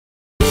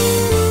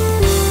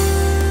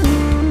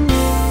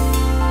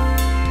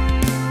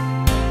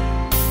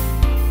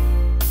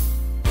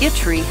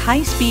ITRI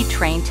High-Speed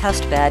Train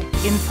Testbed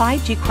in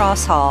 5G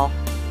Cross-Haul.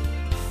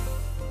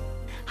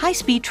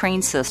 High-speed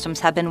train systems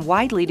have been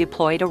widely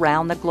deployed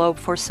around the globe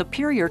for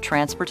superior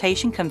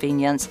transportation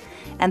convenience,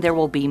 and there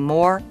will be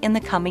more in the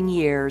coming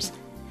years.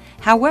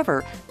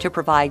 However, to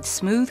provide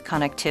smooth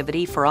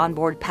connectivity for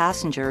onboard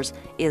passengers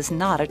is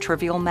not a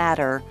trivial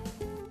matter.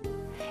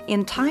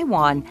 In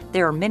Taiwan,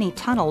 there are many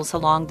tunnels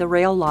along the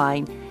rail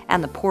line,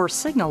 and the poor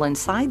signal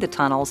inside the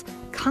tunnels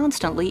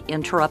constantly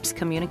interrupts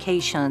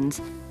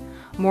communications.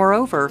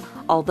 Moreover,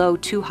 although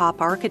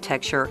two-hop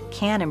architecture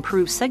can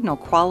improve signal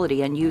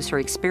quality and user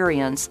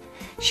experience,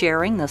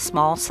 sharing the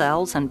small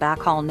cells and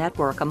backhaul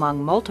network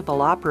among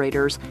multiple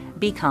operators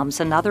becomes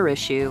another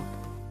issue.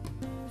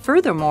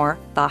 Furthermore,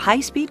 the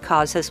high speed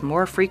causes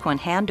more frequent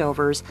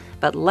handovers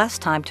but less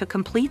time to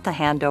complete the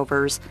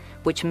handovers,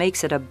 which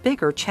makes it a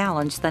bigger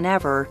challenge than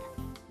ever.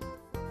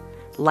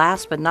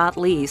 Last but not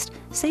least,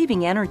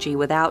 saving energy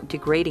without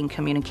degrading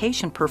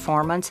communication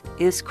performance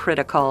is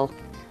critical.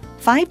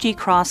 5G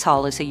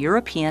Cross-Haul is a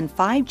European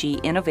 5G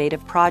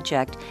innovative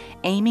project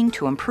aiming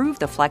to improve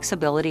the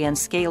flexibility and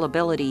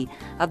scalability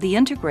of the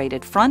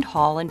integrated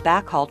front-haul and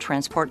backhaul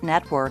transport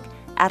network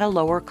at a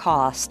lower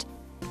cost.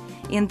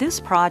 In this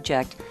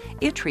project,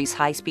 ITRI's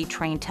high-speed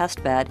train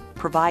testbed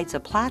provides a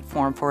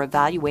platform for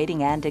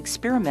evaluating and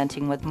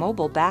experimenting with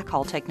mobile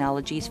backhaul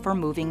technologies for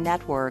moving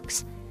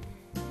networks.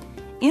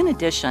 In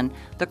addition,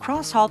 the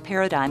cross-haul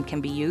paradigm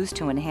can be used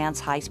to enhance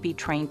high-speed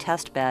train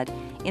testbed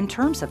in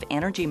terms of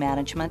energy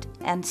management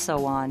and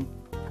so on.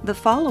 The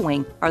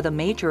following are the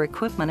major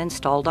equipment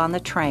installed on the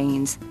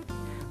trains: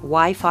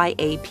 Wi-Fi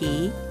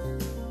AP,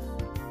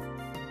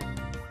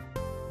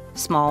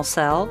 small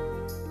cell,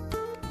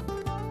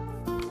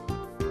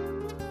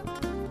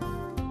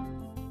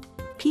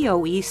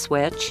 PoE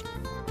switch,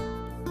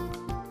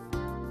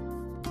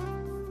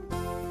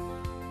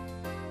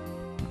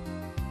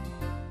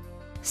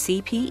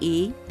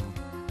 CPE,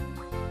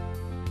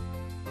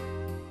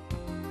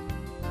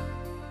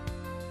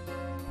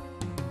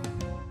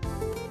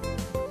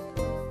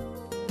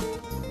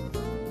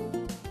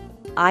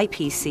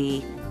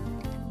 IPC.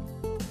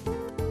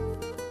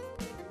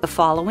 The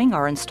following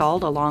are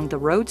installed along the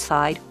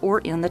roadside or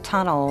in the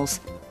tunnels: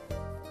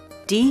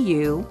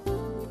 DU,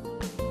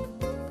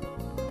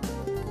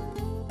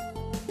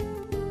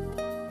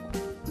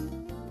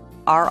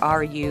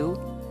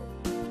 RRU,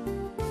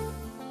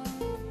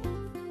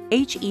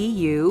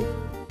 HEU,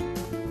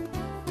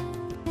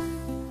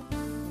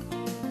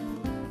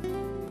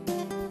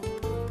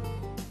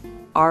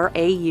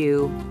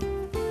 RAU.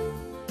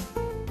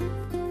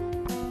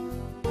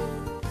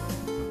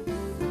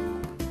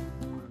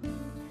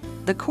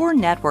 The core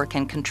network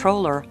and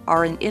controller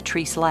are in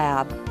ITRI's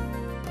lab.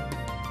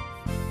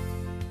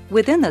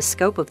 Within the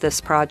scope of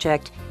this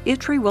project,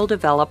 ITRI will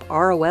develop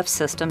ROF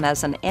system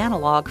as an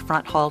analog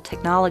front-haul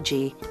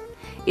technology.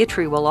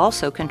 ITRI will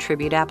also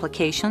contribute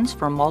applications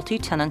for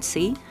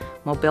multi-tenancy,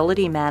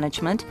 mobility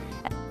management,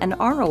 and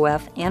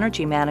ROF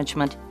energy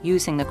management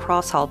using the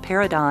cross-haul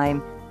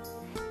paradigm.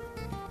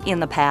 In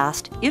the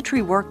past,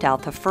 ITRI worked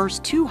out the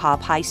first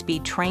two-hop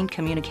high-speed train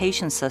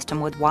communication system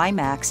with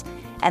WiMAX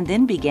and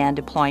then began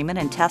deployment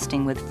and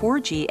testing with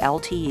 4G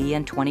LTE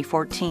in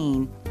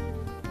 2014.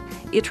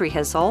 ITRI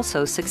has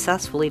also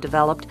successfully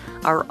developed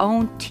our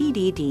own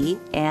TDD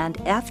and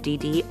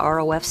FDD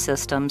ROF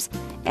systems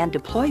and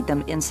deployed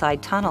them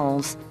inside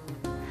tunnels.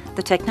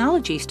 The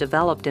technologies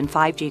developed in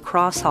 5G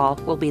Cross-Haul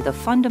will be the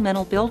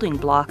fundamental building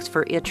blocks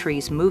for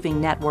ITRI's moving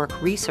network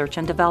research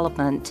and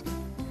development.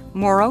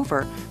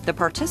 Moreover, the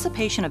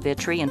participation of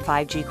ITRI in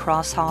 5G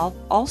Cross-Haul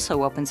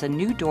also opens a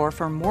new door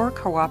for more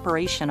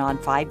cooperation on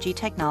 5G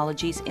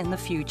technologies in the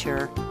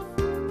future.